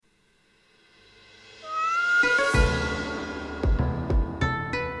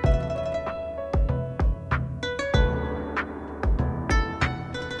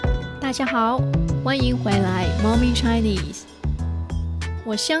大家好，欢迎回来 Mommy Chinese。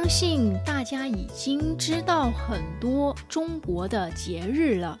 我相信大家已经知道很多中国的节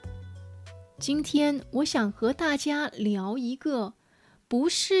日了。今天我想和大家聊一个不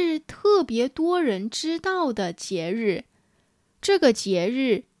是特别多人知道的节日，这个节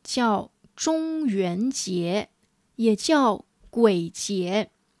日叫中元节，也叫鬼节。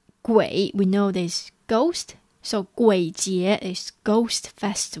鬼 we know this ghost, so 鬼节 is ghost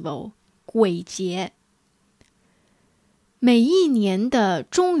festival, 鬼节。每一年的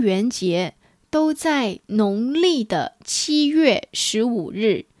中元节都在农历的7月15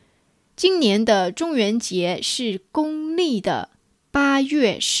日，今年的中元节是公历的8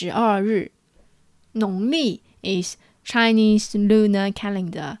月12日。农历 is Chinese lunar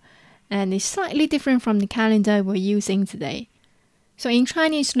calendar, and it's slightly different from the calendar we're using today. So in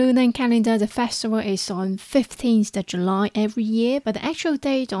Chinese lunar calendar, the festival is on 15th of July every year, but the actual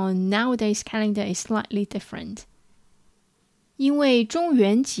date on nowadays calendar is slightly different. 因为中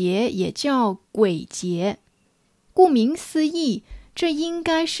元节也叫鬼节，顾名思义，这应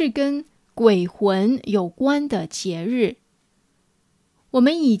该是跟鬼魂有关的节日。我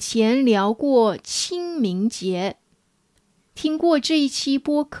们以前聊过清明节，听过这一期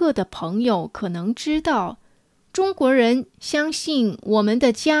播客的朋友可能知道，中国人相信我们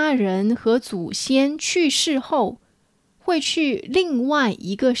的家人和祖先去世后会去另外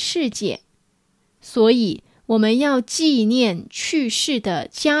一个世界，所以我们要纪念去世的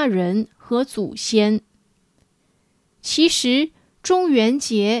家人和祖先。其实中元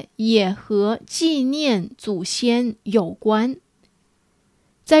节也和纪念祖先有关。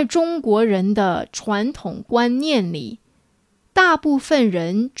在中国人的传统观念里，大部分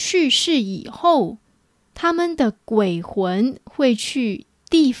人去世以后，他们的鬼魂会去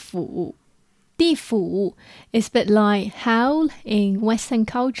地府。地府 is a bit like hell in Western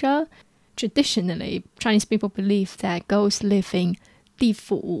culture. Traditionally, Chinese people believe that ghosts live in 地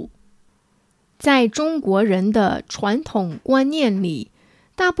府。在中国人的传统观念里，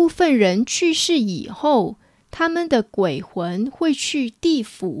大部分人去世以后，他们的鬼魂会去地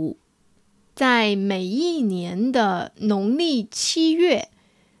府。在每一年的农历7月，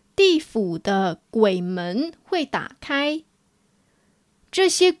地府的鬼门会打开，这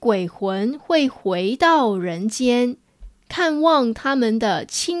些鬼魂会回到人间，看望他们的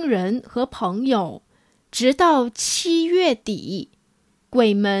亲人和朋友，直到7月底，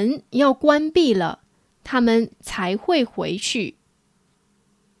鬼门要关闭了，他们才会回去。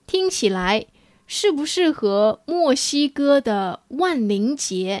听起来是不是和墨西哥的万灵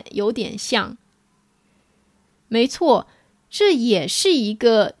节有点像？没错，这也是一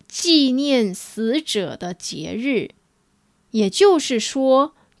个纪念死者的节日。也就是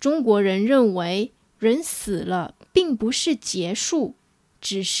说，中国人认为人死了并不是结束，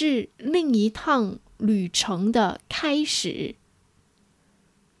只是另一趟旅程的开始。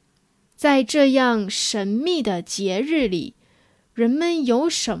在这样神秘的节日里，人们有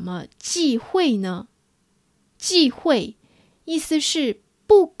什么忌讳呢？忌讳意思是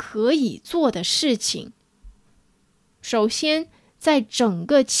不可以做的事情。首先，在整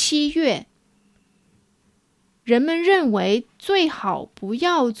个7月，人们认为最好不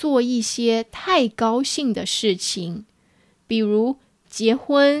要做一些太高兴的事情，比如结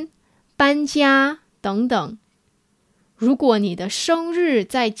婚、搬家等等。如果你的生日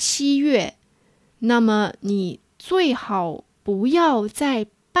在7月，那么你最好不要在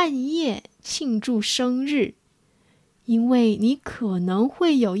半夜庆祝生日，因为你可能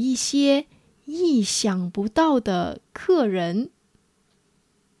会有一些意想不到的客人。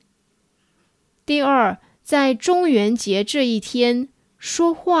第二，在中元节这一天，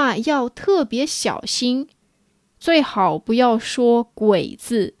说话要特别小心，最好不要说鬼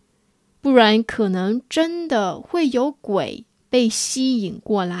字，不然可能真的会有鬼被吸引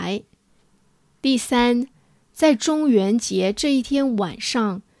过来。第三，在中元节这一天晚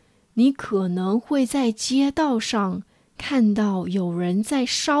上，你可能会在街道上看到有人在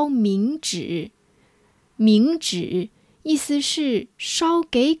烧冥纸。冥纸意思是烧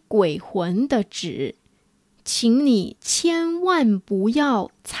给鬼魂的纸，请你千万不要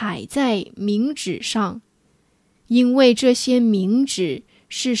踩在冥纸上，因为这些冥纸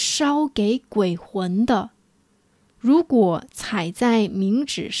是烧给鬼魂的。如果踩在冥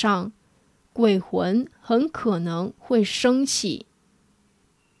纸上，鬼魂很可能会生气。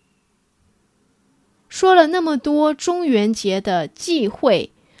说了那么多中元节的忌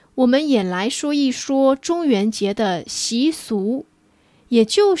讳，我们也来说一说中元节的习俗，也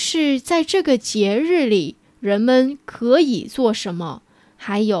就是在这个节日里，人们可以做什么，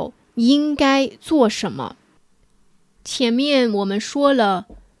还有应该做什么。前面我们说了，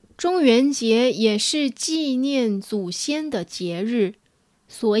中元节也是纪念祖先的节日，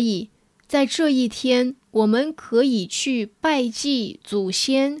所以在这一天，我们可以去拜祭祖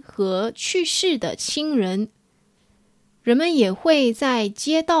先和去世的亲人。人们也会在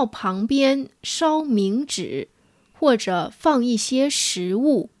街道旁边烧冥纸，或者放一些食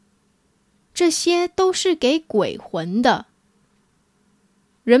物，这些都是给鬼魂的。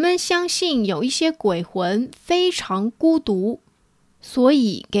人们相信有一些鬼魂非常孤独，所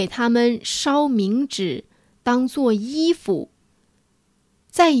以给他们烧冥纸当作衣服。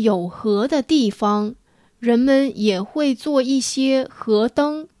在有河的地方，人们也会做一些河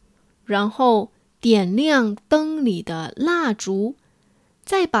灯，然后点亮灯里的蜡烛，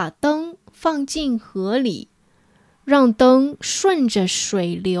再把灯放进河里，让灯顺着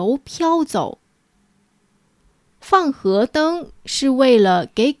水流飘走。放河灯是为了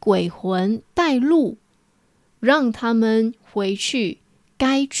给鬼魂带路，让他们回去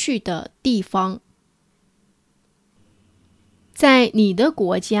该去的地方。在你的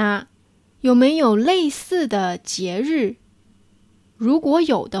国家，有没有类似的节日？如果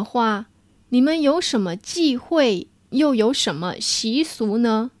有的话，你们有什么忌讳，又有什么习俗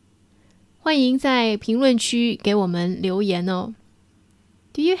呢？欢迎在评论区给我们留言哦。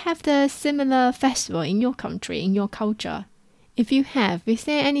Do you have the similar festival in your country, in your culture? If you have, is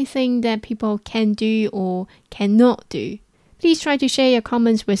there anything that people can do or cannot do? Please try to share your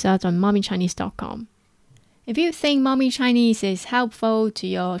comments with us on mommychinese.com. If you think Mommy Chinese is helpful to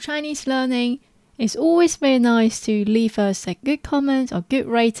your Chinese learning, it's always very nice to leave us a good comment or good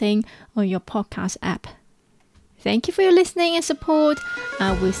rating on your podcast app. Thank you for your listening and support.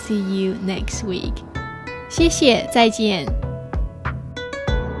 I will see you next week. 谢谢，再见。